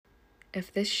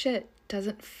If this shit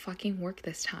doesn't fucking work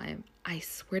this time, I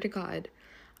swear to God,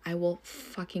 I will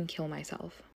fucking kill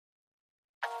myself.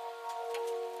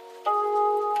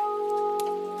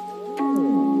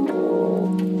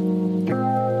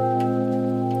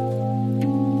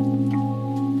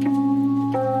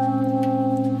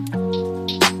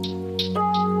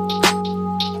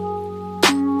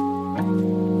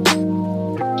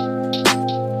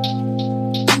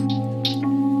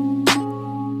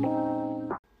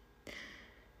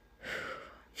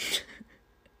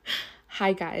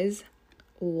 Hi guys,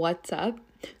 what's up?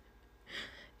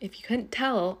 If you couldn't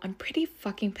tell, I'm pretty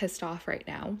fucking pissed off right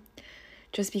now.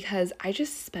 Just because I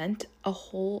just spent a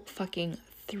whole fucking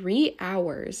 3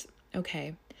 hours,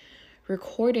 okay,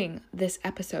 recording this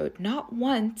episode. Not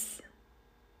once,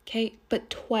 okay,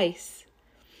 but twice.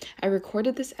 I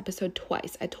recorded this episode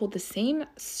twice. I told the same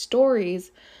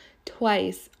stories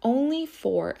twice, only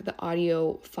for the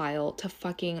audio file to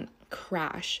fucking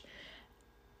crash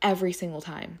every single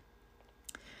time.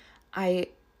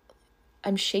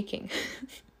 I'm shaking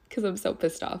because I'm so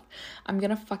pissed off. I'm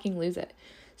gonna fucking lose it.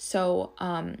 So,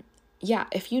 yeah,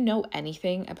 if you know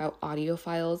anything about audio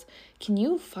files, can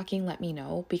you fucking let me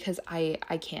know? Because I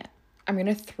can't. I'm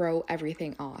gonna throw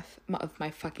everything off of my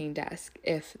fucking desk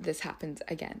if this happens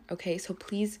again, okay? So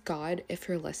please, God, if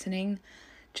you're listening,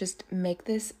 just make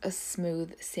this a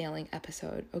smooth sailing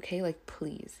episode, okay? Like,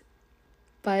 please.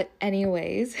 But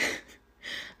anyways,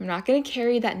 I'm not gonna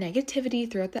carry that negativity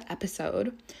throughout the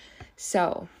episode.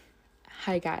 So,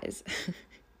 hi guys.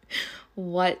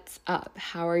 What's up?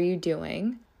 How are you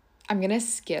doing? I'm gonna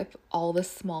skip all the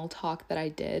small talk that I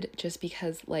did just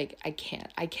because, like, I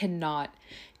cannot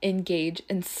engage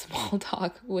in small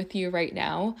talk with you right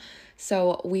now.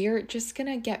 So we're just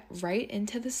gonna get right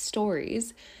into the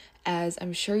stories. As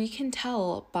I'm sure you can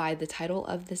tell by the title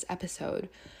of this episode,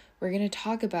 we're gonna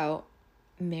talk about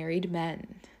married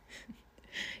men.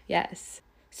 Yes.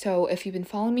 So if you've been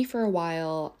following me for a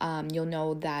while, you'll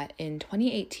know that in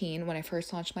 2018, when I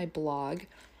first launched my blog,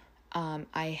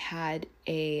 I had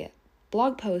a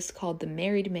blog post called the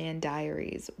Married Man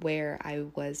Diaries, where I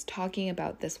was talking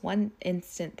about this one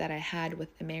instant that I had with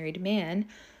a married man,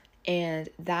 and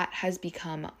that has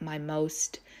become my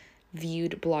most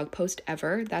viewed blog post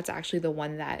ever. That's actually the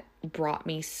one that brought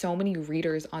me so many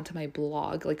readers onto my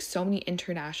blog, like so many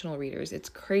international readers. It's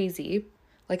crazy.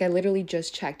 Like, I literally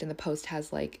just checked and the post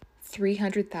has like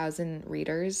 300,000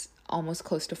 readers, almost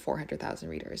close to 400,000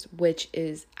 readers, which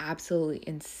is absolutely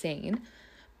insane.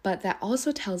 But that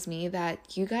also tells me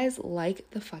that you guys like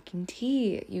the fucking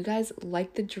tea. You guys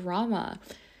like the drama.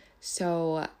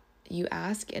 So you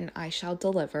ask and I shall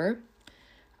deliver.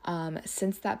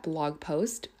 Since that blog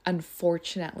post,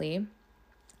 unfortunately,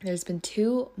 there's been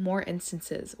 2 more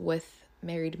instances with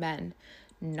married men.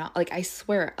 Not like, I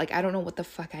swear, like, I don't know what the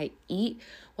fuck I eat,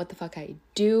 what the fuck I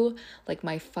do, like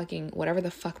my fucking whatever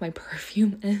the fuck my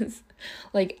perfume is.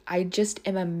 Like, I just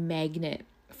am a magnet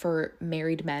for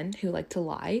married men who like to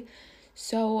lie.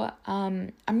 So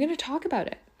I'm gonna talk about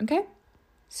it, okay?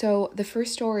 So the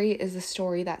first story is the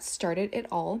story that started it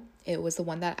all. It was the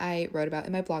one that I wrote about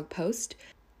in my blog post.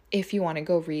 If you want to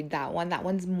go read that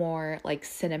one's more like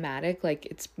cinematic, like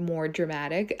it's more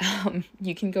dramatic.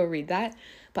 You can go read that,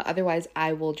 but otherwise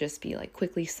I will just be like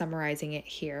quickly summarizing it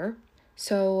here.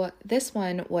 So this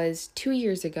one was 2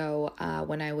 years ago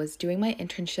when I was doing my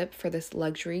internship for this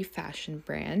luxury fashion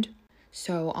brand.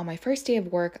 So on my first day of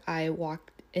work, I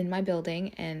walked in my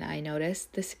building and I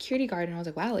noticed the security guard and I was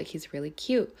like, wow, like he's really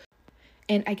cute.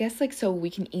 And I guess, like, so we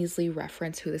can easily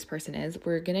reference who this person is.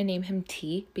 We're going to name him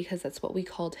T because that's what we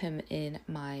called him in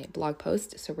my blog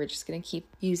post. So we're just going to keep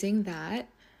using that.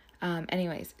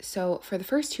 Anyways, so for the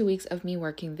first 2 weeks of me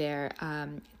working there,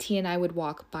 T and I would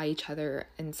walk by each other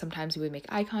and sometimes we would make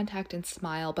eye contact and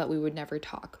smile, but we would never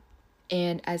talk.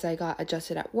 And as I got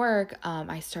adjusted at work,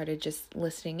 I started just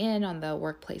listening in on the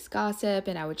workplace gossip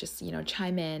and I would just,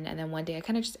 chime in. And then one day I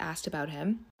kind of just asked about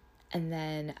him. And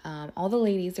then all the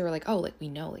ladies, they were like, oh, like, we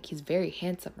know, like, he's very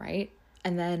handsome, right?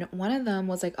 And then one of them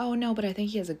was like, oh, no, but I think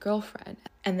he has a girlfriend.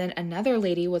 And then another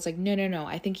lady was like, no,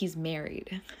 I think he's married.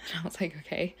 And I was like,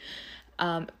 okay.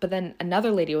 But then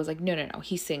another lady was like, no,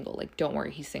 he's single. Like, don't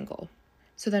worry, he's single.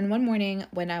 So then one morning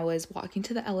when I was walking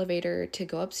to the elevator to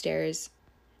go upstairs,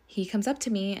 he comes up to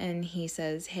me and he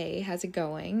says, hey, how's it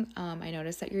going? I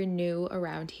noticed that you're new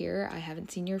around here. I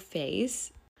haven't seen your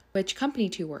face. Which company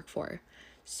do you work for?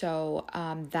 So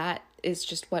that is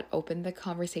just what opened the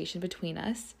conversation between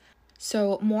us.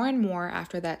 So more and more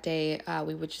after that day,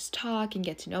 we would just talk and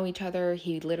get to know each other.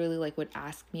 He literally like would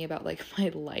ask me about like my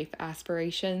life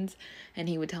aspirations and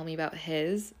he would tell me about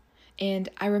his. And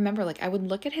I remember, like, I would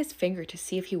look at his finger to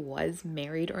see if he was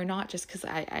married or not, just because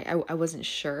I wasn't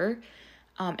sure.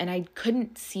 And I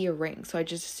couldn't see a ring, so I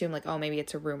just assumed, like, oh, maybe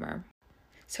it's a rumor.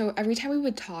 So every time we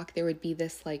would talk, there would be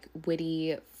this, like,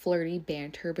 witty, flirty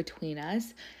banter between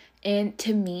us. And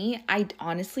to me, I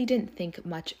honestly didn't think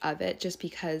much of it, just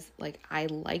because, like, I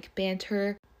like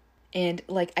banter. And,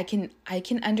 like, I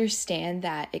can understand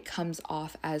that it comes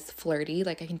off as flirty.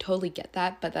 Like, I can totally get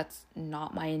that, but that's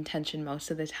not my intention most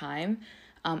of the time.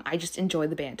 I just enjoy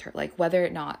the banter. Like, whether or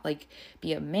not, like,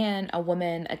 be a man, a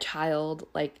woman, a child,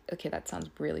 like, okay, that sounds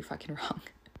really fucking wrong.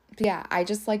 But yeah, I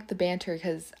just like the banter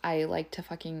because I like to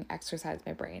fucking exercise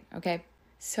my brain, okay?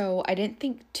 So I didn't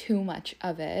think too much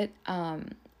of it.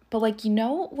 But, like,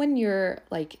 when you're,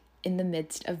 like, in the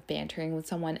midst of bantering with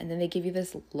someone and then they give you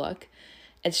this look,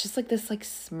 it's just like this, like,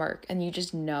 smirk, and you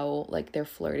just know, like, they're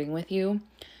flirting with you.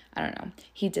 I don't know.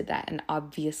 He did that, and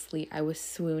obviously I was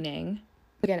swooning.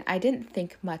 Again, I didn't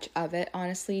think much of it,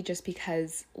 honestly, just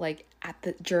because, like,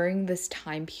 during this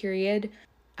time period,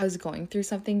 I was going through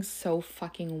something so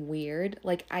fucking weird.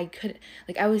 Like, I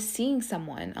was seeing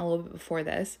someone a little bit before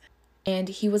this, and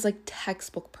he was, like,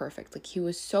 textbook perfect. Like, he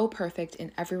was so perfect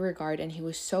in every regard, and he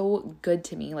was so good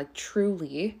to me, like,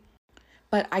 truly.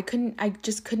 But I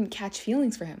just couldn't catch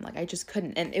feelings for him. Like, I just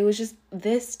couldn't. And it was just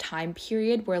this time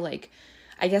period where, like,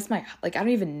 I guess I don't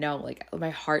even know, like, my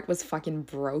heart was fucking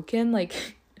broken.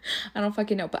 Like, I don't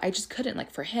fucking know. But I just couldn't,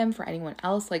 like, for him, for anyone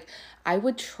else. Like, I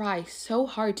would try so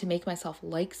hard to make myself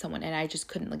like someone, and I just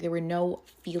couldn't. Like, there were no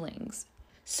feelings.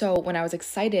 So when I was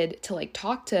excited to, like,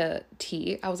 talk to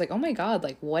T, I was like, oh my God,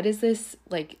 like, what is this?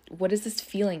 Like, what is this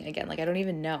feeling again? Like, I don't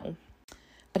even know.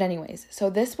 But anyways, so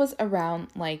this was around,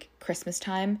 like, Christmas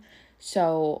time.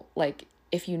 So, like,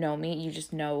 if you know me, you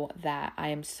just know that I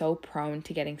am so prone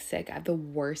to getting sick. I have the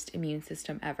worst immune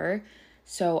system ever.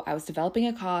 So I was developing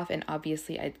a cough, and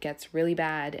obviously it gets really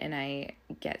bad and I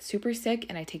get super sick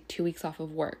and I take 2 weeks off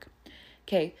of work.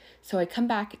 Okay, so I come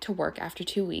back to work after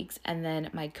 2 weeks, and then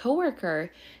my coworker,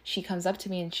 she comes up to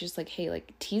me and she's like, hey,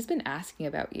 like, T's been asking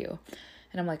about you.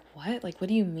 And I'm like, what? Like, what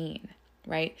do you mean?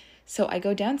 Right? So I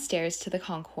go downstairs to the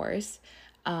concourse.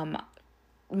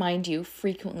 Mind you,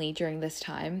 frequently during this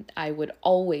time, I would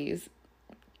always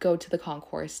go to the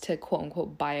concourse to quote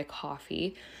unquote buy a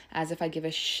coffee, as if I give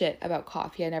a shit about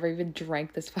coffee. I never even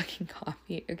drank this fucking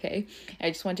coffee, okay? I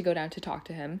just wanted to go down to talk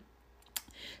to him.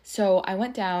 So I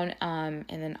went down, and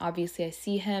then obviously I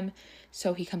see him.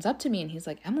 So he comes up to me and he's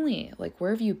like, Emily, like,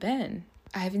 where have you been?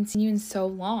 I haven't seen you in so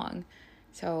long.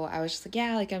 So I was just like,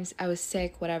 yeah, like, I was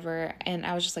sick, whatever. And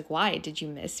I was just like, why? Did you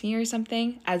miss me or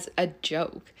something? As a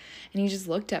joke. And he just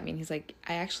looked at me and he's like,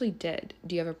 I actually did.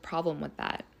 Do you have a problem with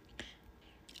that?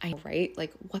 I know, right?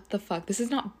 Like, what the fuck? This is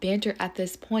not banter at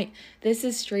this point. This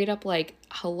is straight up like,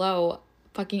 hello,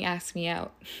 fucking ask me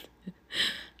out.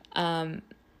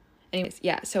 Anyways,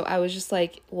 yeah, so I was just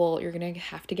like, well, you're gonna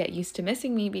have to get used to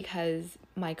missing me because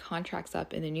my contract's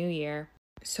up in the new year.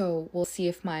 So we'll see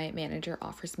if my manager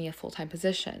offers me a full-time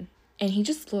position. And he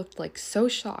just looked, like, so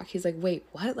shocked. He's like, wait,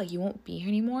 what? Like, you won't be here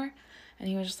anymore? And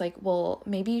he was just like, well,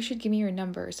 maybe you should give me your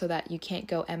number so that you can't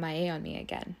go MIA on me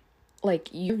again.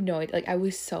 Like, you have no idea. Like, I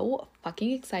was so fucking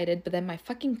excited, but then my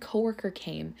fucking coworker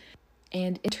came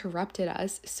and interrupted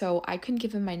us, so I couldn't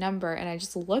give him my number, and I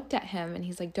just looked at him, and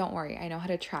he's like, don't worry, I know how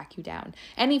to track you down.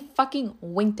 And he fucking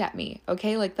winked at me,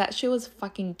 okay? Like, that shit was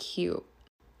fucking cute.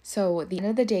 So the end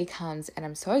of the day comes, and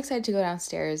I'm so excited to go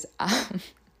downstairs,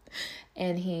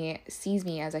 and he sees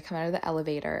me as I come out of the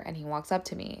elevator, and he walks up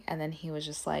to me, and then he was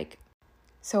just like,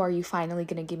 so are you finally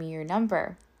gonna give me your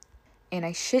number? And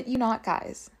I shit you not,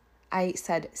 guys, I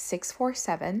said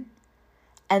 647,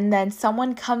 and then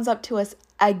someone comes up to us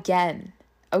again,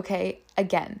 okay,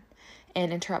 again,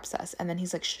 and interrupts us, and then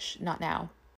he's like, shh, not now.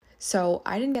 So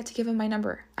I didn't get to give him my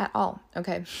number at all,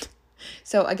 okay?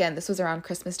 So again, this was around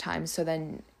Christmas time. So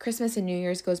then Christmas and New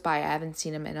Year's goes by. I haven't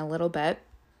seen him in a little bit.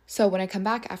 So when I come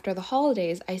back after the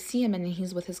holidays, I see him and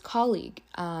he's with his colleague.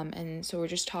 And so we're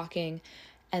just talking.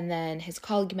 And then his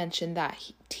colleague mentioned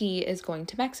that T is going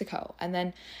to Mexico. And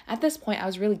then at this point, I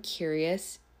was really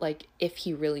curious, like, if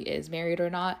he really is married or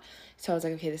not. So I was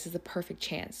like, okay, this is the perfect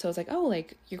chance. So I was like, oh,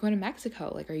 like, you're going to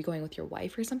Mexico. Like, are you going with your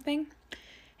wife or something?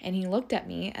 And he looked at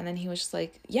me, and then he was just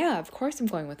like, yeah, of course I'm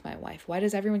going with my wife. Why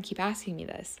does everyone keep asking me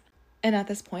this? And at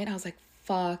this point, I was like,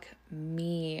 fuck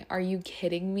me. Are you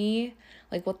kidding me?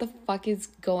 Like, what the fuck is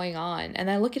going on? And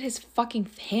I look at his fucking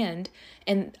hand,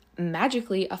 and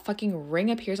magically a fucking ring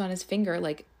appears on his finger.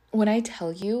 Like, when I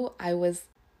tell you, I was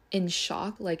in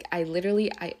shock. Like, I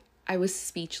was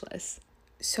speechless.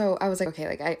 So I was like, okay,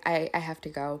 like, I have to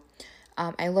go.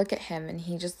 I look at him, and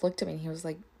he just looked at me, and he was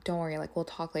like, don't worry, like, we'll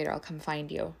talk later. I'll come find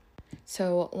you.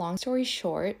 So long story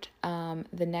short,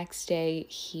 the next day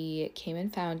he came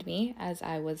and found me as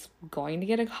I was going to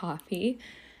get a coffee,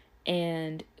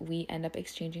 and we end up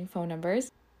exchanging phone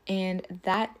numbers. And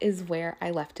that is where I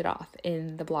left it off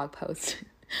in the blog post.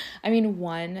 I mean,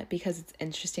 one, because it's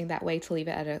interesting that way to leave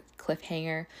it at a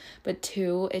cliffhanger, but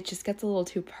two, it just gets a little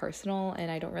too personal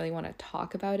and I don't really want to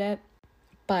talk about it.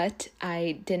 But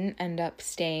I didn't end up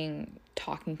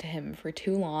talking to him for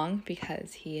too long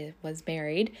because he was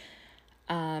married.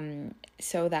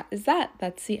 So that is that.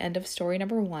 That's the end of story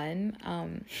number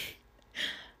one.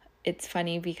 It's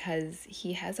funny because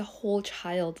he has a whole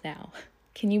child now.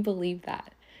 Can you believe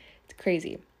that? It's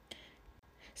crazy.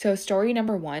 So story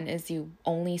number one is the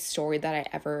only story that I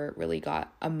ever really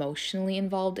got emotionally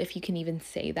involved, if you can even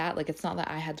say that. Like, it's not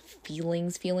that I had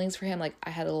feelings for him. Like,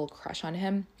 I had a little crush on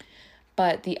him.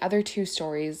 But the other two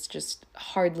stories, just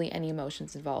hardly any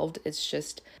emotions involved. It's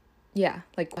just, yeah,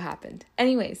 like what happened.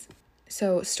 Anyways,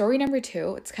 so story number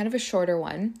two, it's kind of a shorter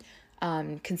one,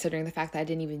 considering the fact that I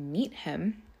didn't even meet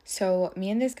him. So me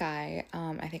and this guy,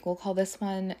 I think we'll call this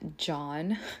one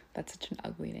John. That's such an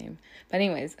ugly name. But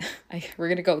anyways, we're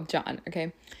going to go with John,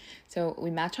 okay? So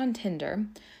we match on Tinder,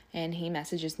 and he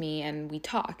messages me, and we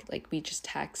talk. Like, we just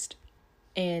text.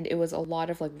 And it was a lot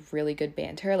of, like, really good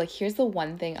banter. Like, here's the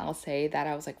one thing I'll say that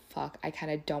I was like, fuck, I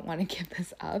kind of don't want to give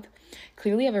this up.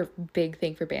 Clearly I have a big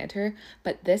thing for banter.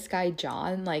 But this guy,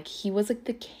 John, like, he was, like,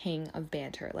 the king of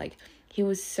banter. Like, he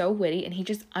was so witty, and he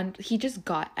just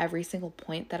got every single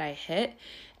point that I hit,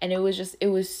 and it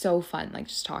was so fun, like,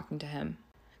 just talking to him.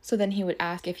 So then he would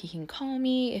ask if he can call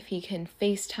me, if he can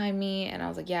FaceTime me, and I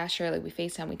was like, yeah, sure, like, we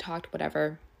FaceTime, we talked,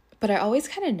 whatever. But I always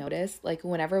kind of noticed, like,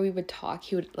 whenever we would talk,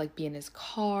 he would, like, be in his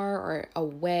car or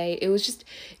away. It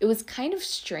was kind of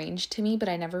strange to me, but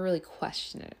I never really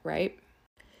questioned it, right?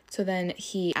 So then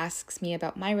he asks me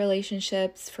about my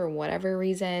relationships for whatever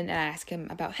reason, and I ask him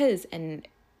about his, and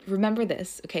remember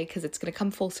this, okay, because it's going to come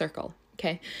full circle,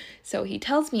 okay? So he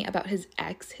tells me about his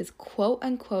ex, his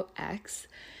quote-unquote ex,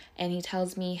 and he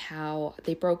tells me how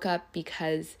they broke up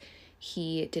because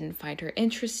he didn't find her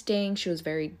interesting. She was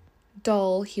very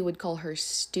dull. He would call her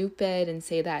stupid and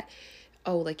say that,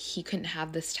 oh, like, he couldn't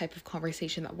have this type of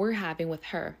conversation that we're having with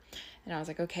her. And I was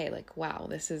like, okay, like, wow,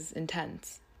 this is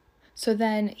intense. So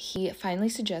then he finally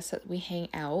suggests that we hang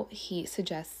out. He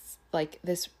suggests, like,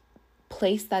 this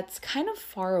place that's kind of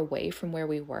far away from where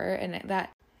we were, and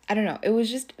that, I don't know, it was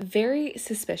just very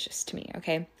suspicious to me,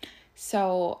 okay?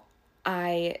 So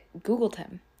I Googled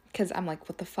him because I'm like,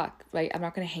 what the fuck? Like, I'm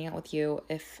not going to hang out with you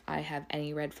if I have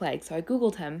any red flags. So I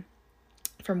Googled him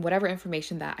from whatever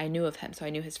information that I knew of him. So I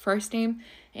knew his first name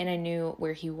and I knew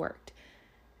where he worked.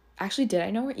 Actually, did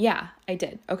I know where? Yeah, I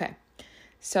did. Okay.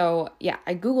 So yeah,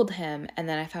 I Googled him and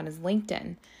then I found his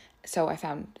LinkedIn. So I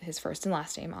found his first and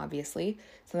last name, obviously.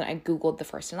 So then I Googled the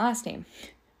first and last name.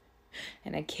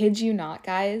 And I kid you not,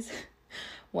 guys,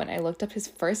 when I looked up his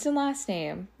first and last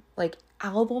name, like,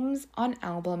 albums on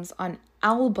albums on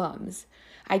albums,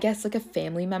 I guess like a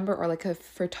family member or like a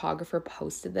photographer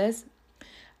posted this,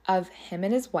 of him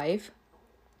and his wife,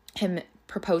 him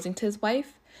proposing to his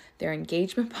wife, their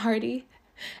engagement party,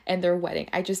 and their wedding.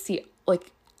 I just see,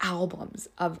 like, albums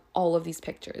of all of these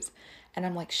pictures. And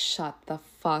I'm like, shut the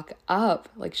fuck up.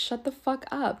 Like, shut the fuck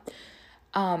up.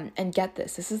 And get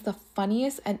this. This is the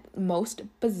funniest and most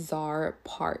bizarre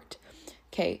part.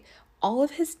 Okay. All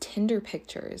of his Tinder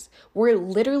pictures were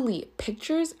literally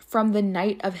pictures from the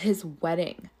night of his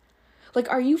wedding. Like,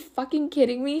 are you fucking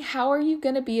kidding me? How are you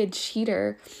gonna be a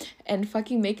cheater and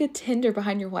fucking make a Tinder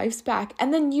behind your wife's back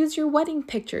and then use your wedding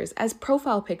pictures as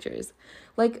profile pictures?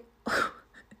 Like,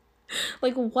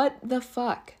 like, what the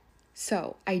fuck?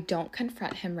 So I don't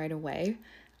confront him right away.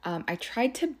 I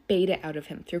tried to bait it out of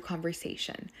him through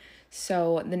conversation.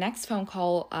 So the next phone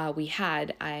call we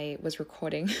had, I was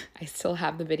recording, I still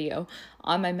have the video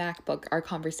on my MacBook, our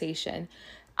conversation.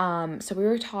 So we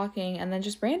were talking, and then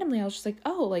just randomly I was just like,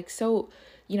 oh, like, so,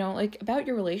 you know, like, about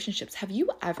your relationships, have you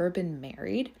ever been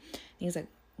married? And he's like,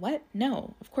 what?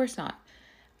 No, of course not.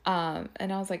 And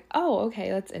I was like, oh, okay,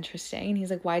 that's interesting. And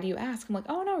he's like, why do you ask? I'm like,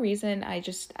 oh, no reason.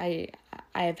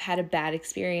 I've had a bad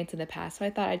experience in the past, so I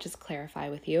thought I'd just clarify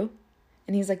with you.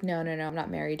 And he's like, no, I'm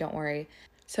not married. Don't worry.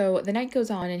 So the night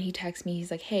goes on and he texts me. He's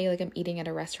like, hey, like, I'm eating at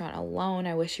a restaurant alone.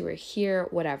 I wish you were here,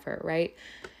 whatever, right?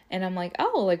 And I'm like,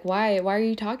 oh, like, why are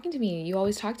you talking to me? You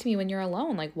always talk to me when you're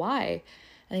alone. Like, why?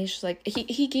 And he's just like,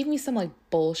 he gave me some, like,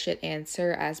 bullshit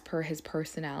answer as per his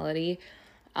personality.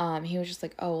 He was just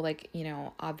like, oh, like, you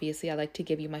know, obviously I like to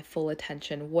give you my full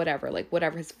attention, whatever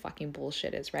his fucking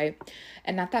bullshit is, right?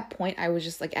 And at that point, I was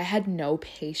just like, I had no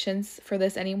patience for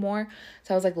this anymore.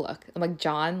 So I was like, look, I'm like,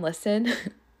 John, listen,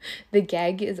 The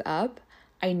gag is up.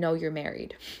 I know you're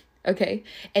married. Okay.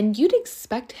 And you'd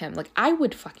expect him, like, I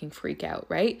would fucking freak out,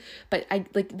 right? But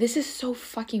this is so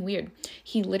fucking weird.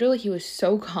 He was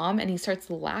so calm and he starts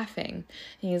laughing.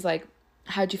 And he's like,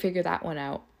 how'd you figure that one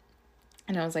out?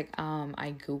 And I was like,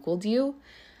 I Googled you.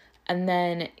 And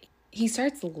then he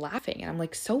starts laughing and I'm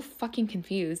like so fucking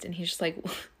confused. And he's just like,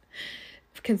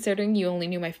 considering you only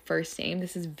knew my first name,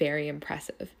 this is very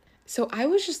impressive. So I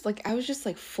was just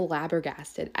like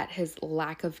flabbergasted at his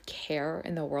lack of care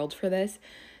in the world for this.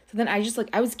 So then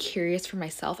I was curious for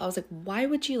myself. I was like,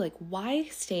 why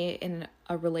stay in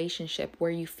a relationship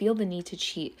where you feel the need to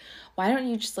cheat? Why don't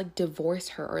you just like divorce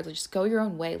her or just go your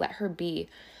own way, let her be?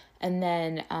 And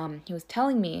then he was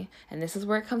telling me, and this is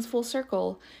where it comes full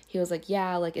circle. He was like,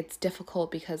 yeah, like it's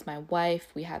difficult because my wife,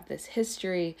 we have this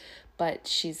history, but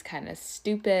she's kind of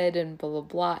stupid and blah, blah,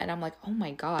 blah. And I'm like, oh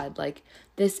my God, like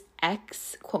this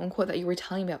ex, quote unquote, that you were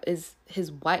telling me about is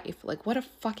his wife. Like what a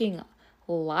fucking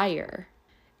liar.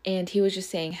 And he was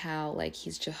just saying how like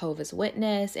he's Jehovah's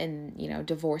Witness and, you know,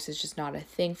 divorce is just not a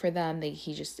thing for them.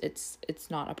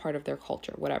 It's not a part of their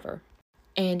culture, whatever.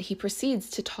 And he proceeds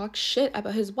to talk shit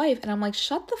about his wife. And I'm like,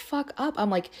 shut the fuck up. I'm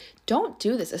like, don't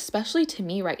do this, especially to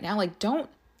me right now. Like, don't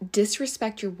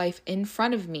disrespect your wife in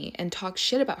front of me and talk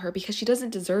shit about her because she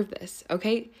doesn't deserve this,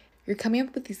 okay? You're coming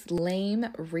up with these lame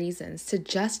reasons to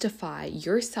justify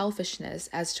your selfishness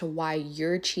as to why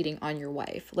you're cheating on your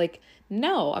wife. Like,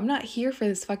 no, I'm not here for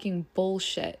this fucking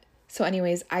bullshit. So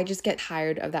anyways, I just get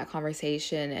tired of that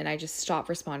conversation and I just stop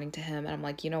responding to him and I'm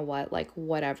like, you know what, like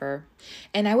whatever.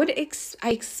 And I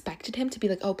expected him to be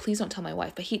like, oh, please don't tell my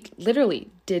wife. But he literally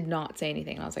did not say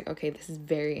anything. And I was like, okay, this is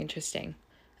very interesting.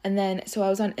 And then, so I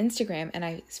was on Instagram and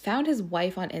I found his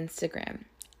wife on Instagram.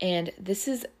 And this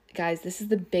is, guys, this is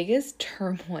the biggest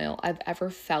turmoil I've ever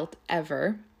felt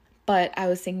ever. But I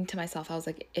was thinking to myself, I was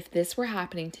like, if this were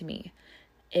happening to me,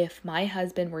 if my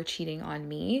husband were cheating on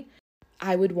me,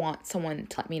 I would want someone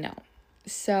to let me know.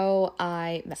 So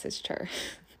I messaged her.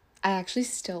 I actually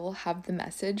still have the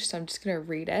message, so I'm just going to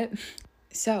read it.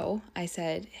 So I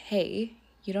said, hey,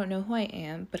 you don't know who I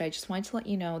am, but I just wanted to let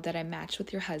you know that I matched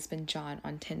with your husband, John,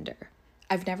 on Tinder.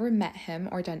 I've never met him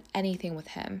or done anything with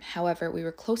him. However, we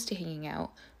were close to hanging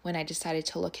out when I decided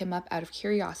to look him up out of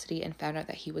curiosity and found out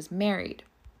that he was married.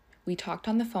 We talked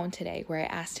on the phone today where I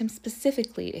asked him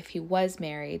specifically if he was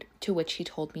married, to which he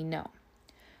told me no.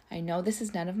 I know this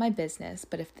is none of my business,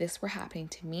 but if this were happening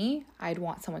to me, I'd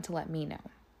want someone to let me know.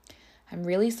 I'm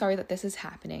really sorry that this is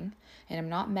happening, and I'm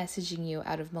not messaging you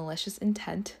out of malicious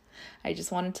intent. I just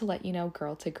wanted to let you know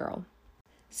girl to girl.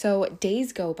 So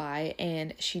days go by,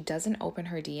 and she doesn't open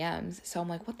her DMs, so I'm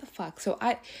like, what the fuck? So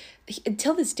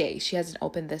until this day, she hasn't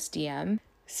opened this DM.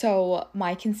 So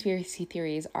my conspiracy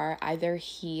theories are either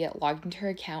he logged into her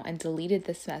account and deleted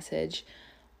this message,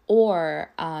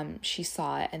 or she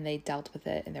saw it and they dealt with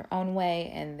it in their own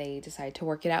way and they decided to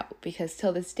work it out, because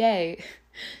till this day,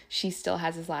 she still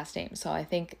has his last name. So I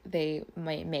think they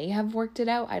may have worked it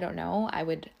out. I don't know. I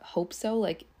would hope so.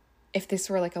 Like, if this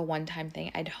were like a one-time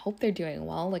thing, I'd hope they're doing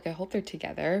well. Like, I hope they're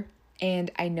together.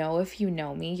 And I know if you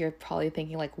know me, you're probably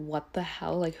thinking like, what the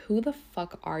hell? Like, who the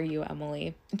fuck are you,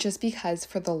 Emily? Just because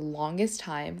for the longest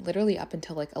time, literally up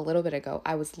until like a little bit ago,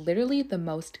 I was literally the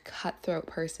most cutthroat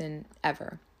person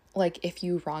ever. Like, if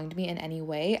you wronged me in any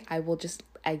way, I will just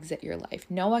exit your life.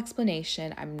 No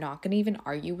explanation. I'm not going to even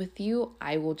argue with you.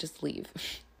 I will just leave.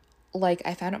 Like,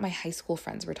 I found out my high school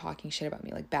friends were talking shit about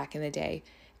me, like, back in the day.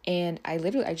 And I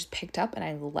just picked up and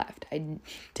I left. I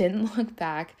didn't look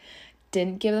back,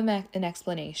 didn't give them an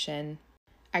explanation.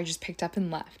 I just picked up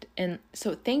and left. And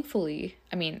so thankfully,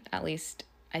 I mean, at least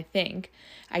I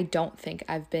don't think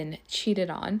I've been cheated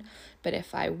on. But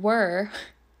if I were...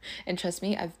 And trust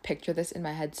me, I've pictured this in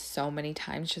my head so many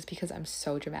times just because I'm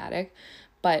so dramatic.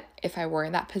 But if I were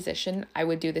in that position, I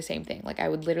would do the same thing. Like, I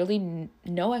would literally,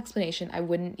 no explanation. I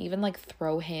wouldn't even like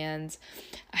throw hands.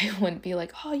 I wouldn't be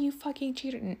like, oh, you fucking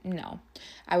cheated. No,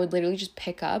 I would literally just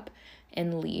pick up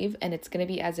and leave. And it's going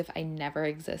to be as if I never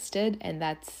existed. And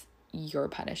that's your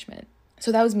punishment.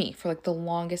 So that was me for like the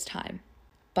longest time.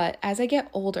 But as I get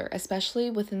older, especially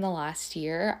within the last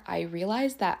year, I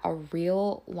realized that a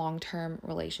real long-term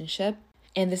relationship,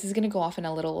 and this is going to go off in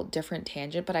a little different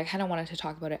tangent, but I kind of wanted to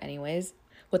talk about it anyways,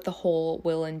 with the whole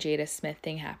Will and Jada Smith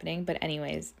thing happening. But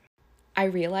anyways, I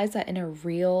realized that in a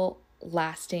real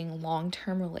lasting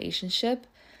long-term relationship,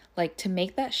 like, to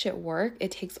make that shit work,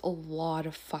 it takes a lot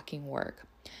of fucking work.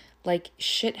 Like,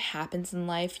 shit happens in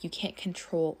life. You can't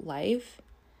control life.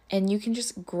 And you can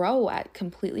just grow at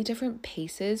completely different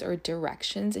paces or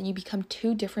directions, and you become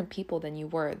two different people than you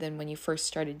were than when you first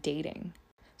started dating.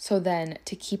 So then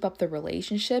to keep up the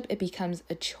relationship, it becomes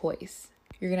a choice.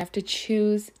 You're going to have to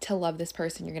choose to love this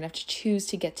person. You're going to have to choose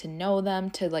to get to know them,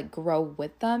 to like grow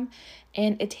with them.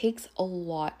 And it takes a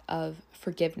lot of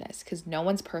forgiveness because no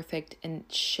one's perfect and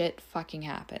shit fucking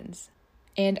happens.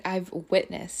 And I've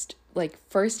witnessed like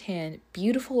firsthand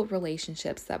beautiful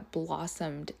relationships that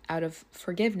blossomed out of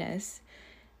forgiveness.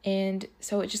 And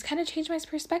so it just kind of changed my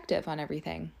perspective on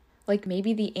everything. Like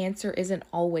maybe the answer isn't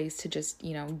always to just,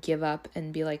 give up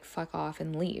and be like, fuck off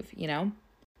and leave.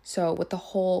 So with the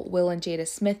whole Will and Jada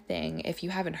Smith thing, if you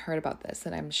haven't heard about this,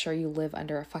 then I'm sure you live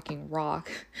under a fucking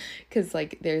rock because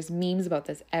like there's memes about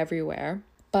this everywhere.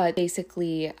 But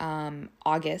basically,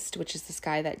 August, which is this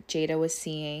guy that Jada was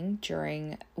seeing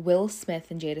during Will Smith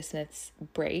and Jada Smith's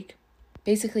break,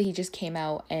 basically he just came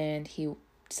out and he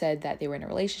said that they were in a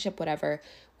relationship, whatever,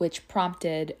 which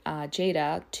prompted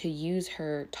Jada to use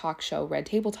her talk show, Red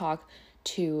Table Talk,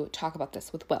 to talk about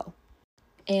this with Will.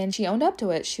 And she owned up to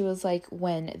it. She was like,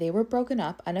 when they were broken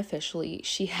up unofficially,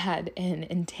 she had an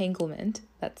entanglement,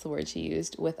 that's the word she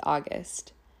used, with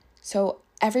August. So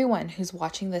everyone who's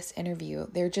watching this interview,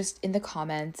 they're just in the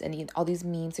comments and all these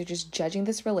memes, they're just judging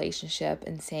this relationship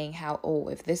and saying how, oh,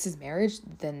 if this is marriage,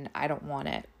 then I don't want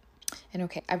it. And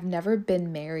okay, I've never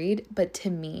been married, but to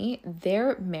me,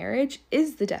 their marriage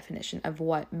is the definition of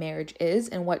what marriage is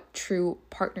and what true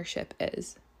partnership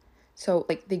is. So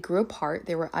like they grew apart,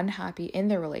 they were unhappy in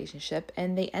their relationship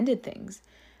and they ended things.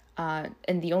 And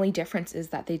the only difference is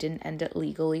that they didn't end it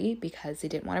legally because they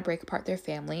didn't want to break apart their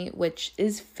family, which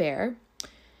is fair.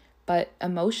 But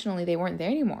emotionally, they weren't there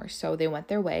anymore. So they went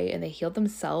their way and they healed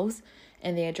themselves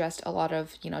and they addressed a lot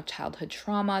of, childhood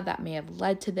trauma that may have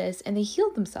led to this, and they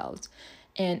healed themselves.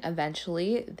 And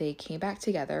eventually they came back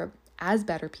together as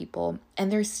better people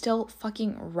and they're still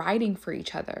fucking riding for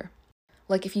each other.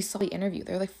 Like if you saw the interview,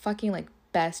 they're like fucking like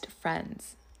best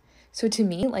friends. So to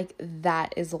me, like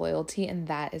that is loyalty and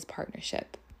that is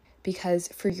partnership. Because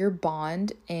for your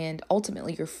bond and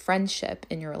ultimately your friendship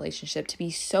in your relationship to be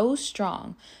so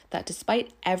strong that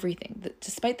despite everything,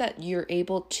 despite that you're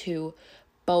able to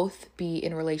both be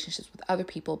in relationships with other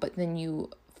people, but then you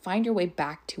find your way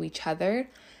back to each other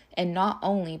and not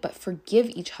only, but forgive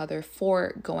each other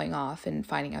for going off and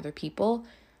finding other people,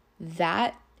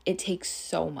 that it takes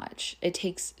so much. It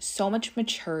takes so much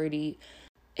maturity.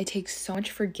 It takes so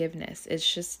much forgiveness.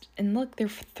 It's just, and look, they're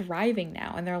thriving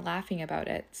now and they're laughing about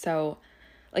it. So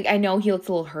like, I know he looks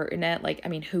a little hurt in it. Like, I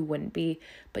mean, who wouldn't be,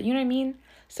 but you know what I mean?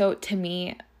 So to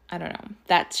me, I don't know.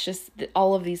 That's just,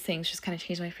 all of these things just kind of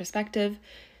changed my perspective.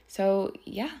 So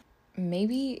yeah,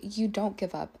 maybe you don't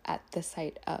give up at the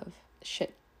sight of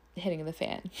shit hitting the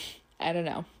fan. I don't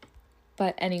know.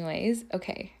 But anyways,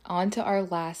 okay, on to our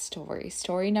last story.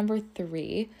 Story number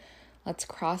 3. Let's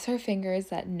cross our fingers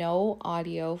that no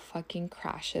audio fucking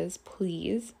crashes,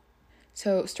 please.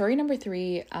 So story number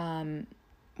 3,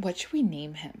 what should we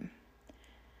name him?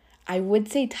 I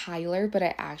would say Tyler, but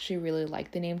I actually really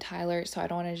like the name Tyler, so I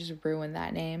don't want to just ruin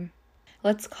that name.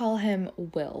 Let's call him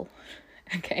Will,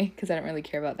 okay? Because I don't really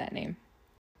care about that name.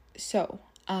 So,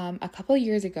 a couple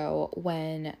years ago,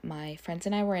 when my friends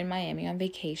and I were in Miami on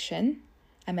vacation,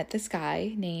 I met this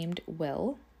guy named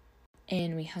Will,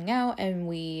 and we hung out and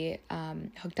we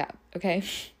hooked up, okay?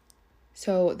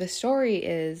 So the story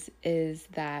is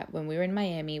that when we were in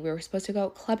Miami, we were supposed to go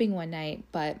out clubbing one night,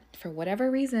 but for whatever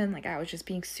reason, like I was just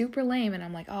being super lame and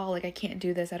I'm like, oh, like I can't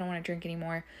do this. I don't want to drink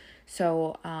anymore.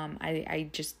 So I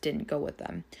just didn't go with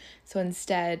them. So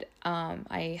instead,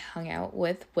 I hung out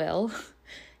with Will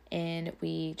and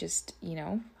we just,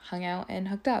 hung out and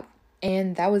hooked up.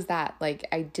 And that was that. Like,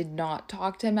 I did not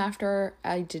talk to him after.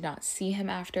 I did not see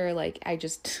him after. Like, I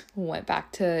just went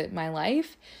back to my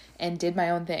life and did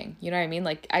my own thing. You know what I mean?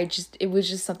 Like, it was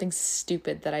just something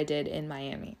stupid that I did in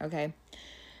Miami, okay?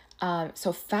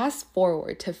 So fast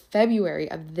forward to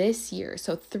February of this year.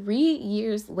 So 3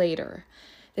 years later,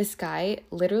 this guy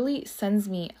literally sends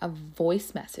me a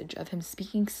voice message of him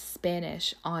speaking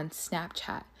Spanish on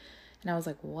Snapchat. And I was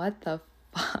like, what the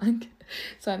fuck?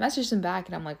 So I messaged him back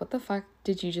and I'm like, what the fuck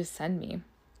did you just send me?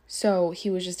 So he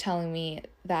was just telling me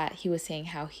that he was saying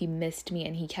how he missed me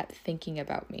and he kept thinking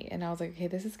about me. And I was like, okay,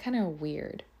 this is kind of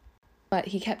weird. But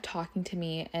he kept talking to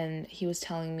me and he was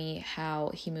telling me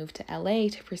how he moved to LA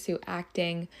to pursue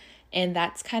acting. And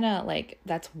that's kind of like,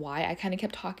 that's why I kind of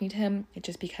kept talking to him. It's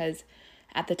just because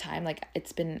at the time, like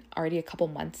it's been already a couple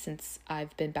months since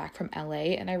I've been back from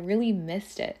LA and I really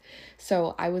missed it.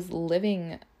 So I was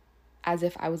living as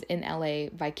if I was in LA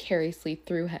vicariously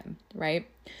through him, right?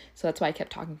 So that's why I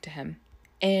kept talking to him.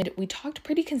 And we talked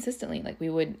pretty consistently. Like we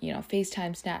would,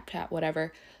 FaceTime, Snapchat,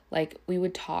 whatever. Like we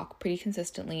would talk pretty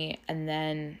consistently. And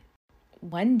then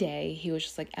one day he was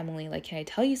just like, Emily, like, can I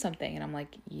tell you something? And I'm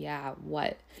like, yeah,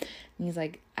 what? And he's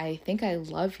like, I think I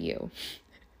love you.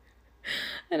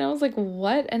 And I was like,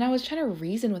 what? And I was trying to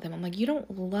reason with him. I'm like, you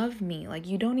don't love me. Like,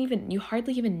 you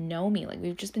hardly even know me. Like,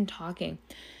 we've just been talking.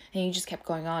 And he just kept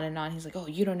going on and on. He's like, oh,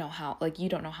 you don't know how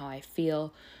I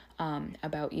feel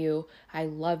about you. I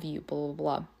love you, blah, blah,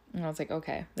 blah. And I was like,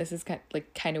 okay, this is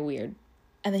kind of weird.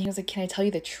 And then he was like, can I tell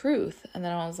you the truth? And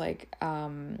then I was like,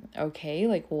 okay,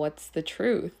 like, what's the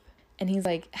truth? And he's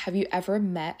like, have you ever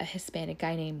met a Hispanic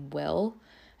guy named Will?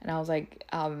 And I was like,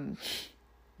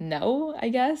 no, I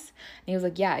guess. And he was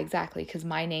like, yeah, exactly. Because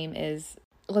my name is,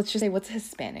 let's just say, what's a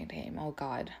Hispanic name? Oh,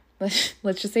 God.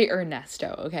 Let's just say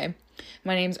Ernesto, okay?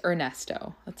 My name's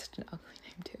Ernesto. That's such an ugly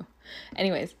name, too.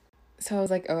 Anyways, so I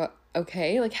was like, oh,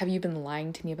 okay. Like, have you been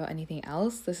lying to me about anything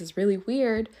else? This is really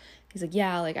weird. He's like,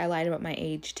 yeah, like, I lied about my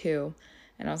age, too.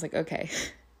 And I was like, okay.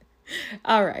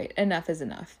 All right, enough is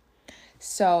enough.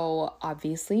 So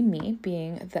obviously me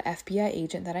being the FBI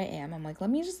agent that I am, I'm like, let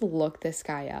me just look this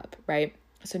guy up, right?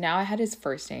 So now I had his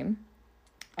first name,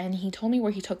 and he told me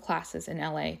where he took classes in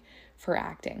LA for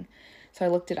acting. So I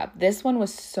looked it up. This one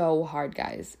was so hard,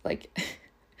 guys. Like,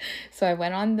 so I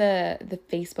went on the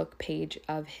Facebook page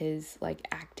of his like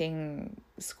acting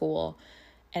school,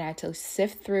 and I had to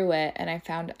sift through it, and I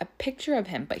found a picture of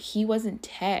him, but he wasn't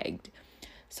tagged.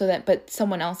 But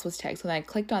someone else was tagged. So then I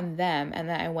clicked on them, and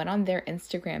then I went on their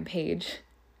Instagram page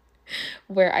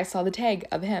where I saw the tag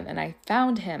of him, and I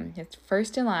found him, his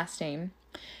first and last name.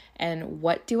 And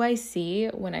what do I see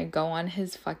when I go on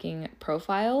his fucking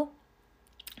profile?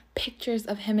 Pictures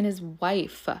of him and his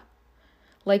wife.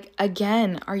 Like,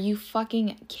 again, are you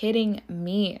fucking kidding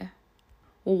me?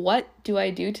 What do I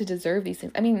do to deserve these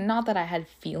things? I mean, not that I had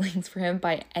feelings for him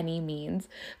by any means,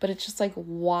 but it's just like,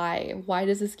 why? Why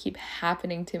does this keep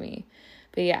happening to me?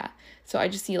 But yeah, so I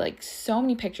just see like so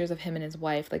many pictures of him and his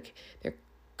wife, like they're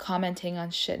commenting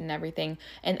on shit and everything.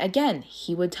 And again,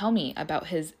 he would tell me about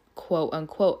his quote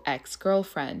unquote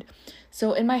ex-girlfriend.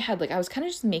 So in my head, like I was kind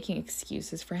of just making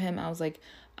excuses for him. I was like,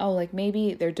 oh, like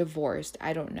maybe they're divorced.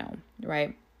 I don't know,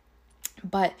 right?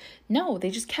 But no, they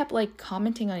just kept like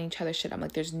commenting on each other's shit. I'm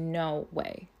like, there's no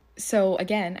way. So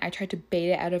again, I tried to bait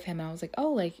it out of him. And I was like,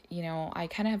 oh, like, you know, I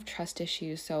kind of have trust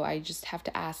issues. So I just have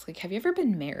to ask, like, have you ever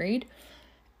been married?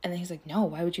 And then he's like, no,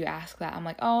 why would you ask that? I'm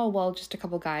like, oh, well, just a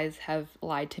couple guys have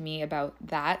lied to me about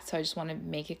that. So I just want to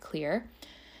make it clear.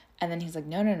 And then he's like,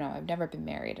 no, I've never been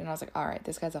married. And I was like, all right,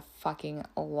 this guy's a fucking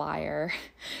liar.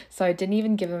 So I didn't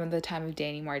even give him the time of day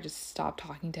anymore. I just stopped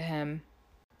talking to him.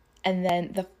 And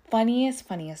then the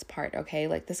funniest part, okay?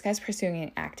 Like, this guy's pursuing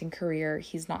an acting career.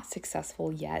 He's not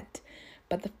successful yet.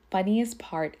 But the funniest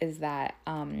part is that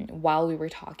while we were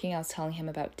talking, I was telling him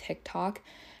about TikTok.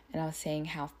 And I was saying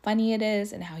how funny it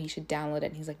is and how he should download it.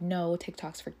 And he's like, no,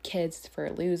 TikTok's for kids, it's for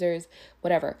losers,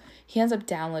 whatever. He ends up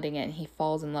downloading it and he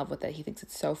falls in love with it. He thinks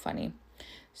it's so funny.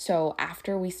 So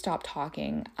after we stopped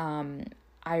talking,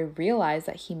 I realized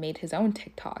that he made his own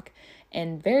TikTok.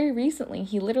 And very recently,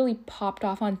 he literally popped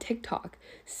off on TikTok.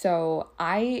 So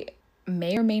I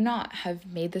may or may not have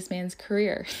made this man's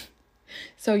career.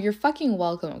 So you're fucking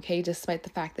welcome, okay? Despite the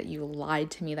fact that you lied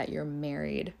to me that you're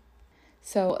married.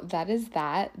 So that is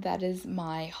that. That is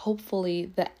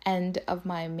hopefully the end of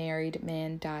my Married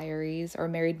Man Diaries, or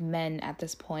Married Men at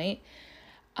this point.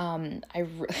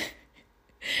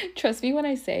 Trust me when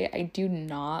I say I do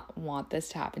not want this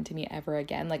to happen to me ever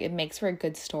again. Like, it makes for a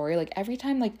good story. Like, every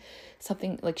time like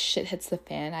something like shit hits the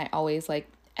fan, I always like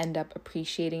end up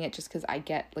appreciating it just because I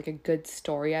get like a good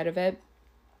story out of it.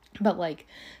 But like,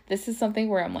 this is something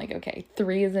where I'm like, okay,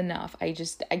 3 is enough. I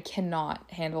cannot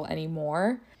handle any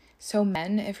more. So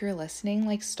men, if you're listening,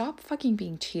 like, stop fucking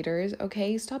being cheaters,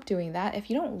 okay? Stop doing that. If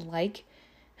you don't like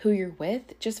who you're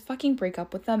with, just fucking break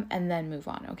up with them and then move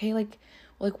on, okay? Like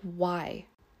why?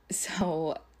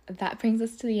 So that brings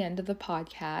us to the end of the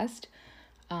podcast.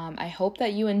 I hope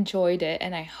that you enjoyed it,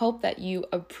 and I hope that you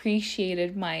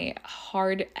appreciated my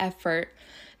hard effort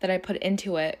that I put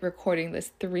into it, recording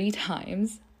this 3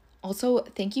 times. Also,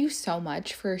 thank you so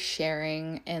much for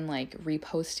sharing and like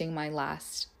reposting my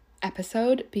last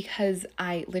episode, because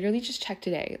I literally just checked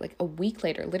today, like a week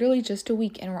later, literally just a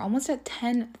week, and we're almost at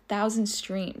 10,000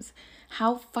 streams.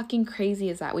 How fucking crazy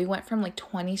is that? We went from like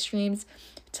 20 streams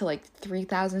to like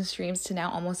 3,000 streams to now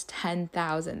almost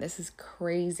 10,000. This is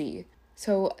crazy.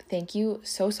 So thank you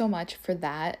so much for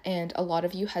that. And a lot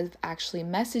of you have actually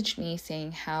messaged me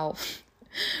saying how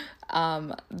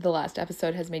the last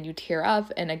episode has made you tear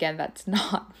up. And again, that's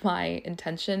not my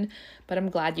intention, but I'm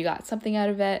glad you got something out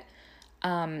of it.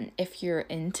 If you're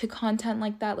into content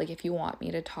like that, like if you want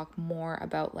me to talk more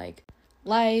about like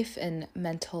life and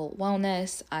mental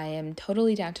wellness. I am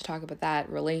totally down to talk about that,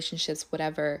 relationships,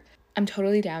 whatever. I'm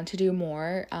totally down to do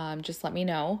more. Just let me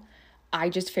know. I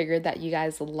just figured that you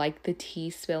guys like the tea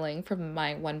spilling from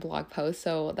my one blog post,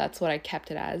 so that's what I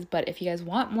kept it as. But if you guys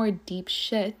want more deep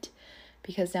shit,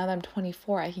 because now that I'm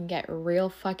 24, I can get real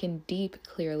fucking deep,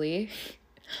 clearly,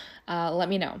 let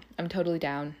me know. I'm totally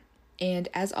down. And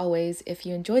as always, if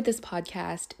you enjoyed this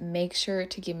podcast, make sure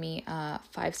to give me a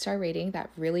 5-star rating. That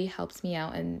really helps me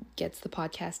out and gets the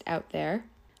podcast out there.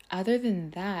 Other than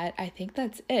that, I think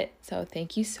that's it. So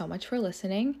thank you so much for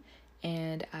listening,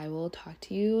 and I will talk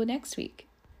to you next week.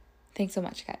 Thanks so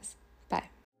much, guys.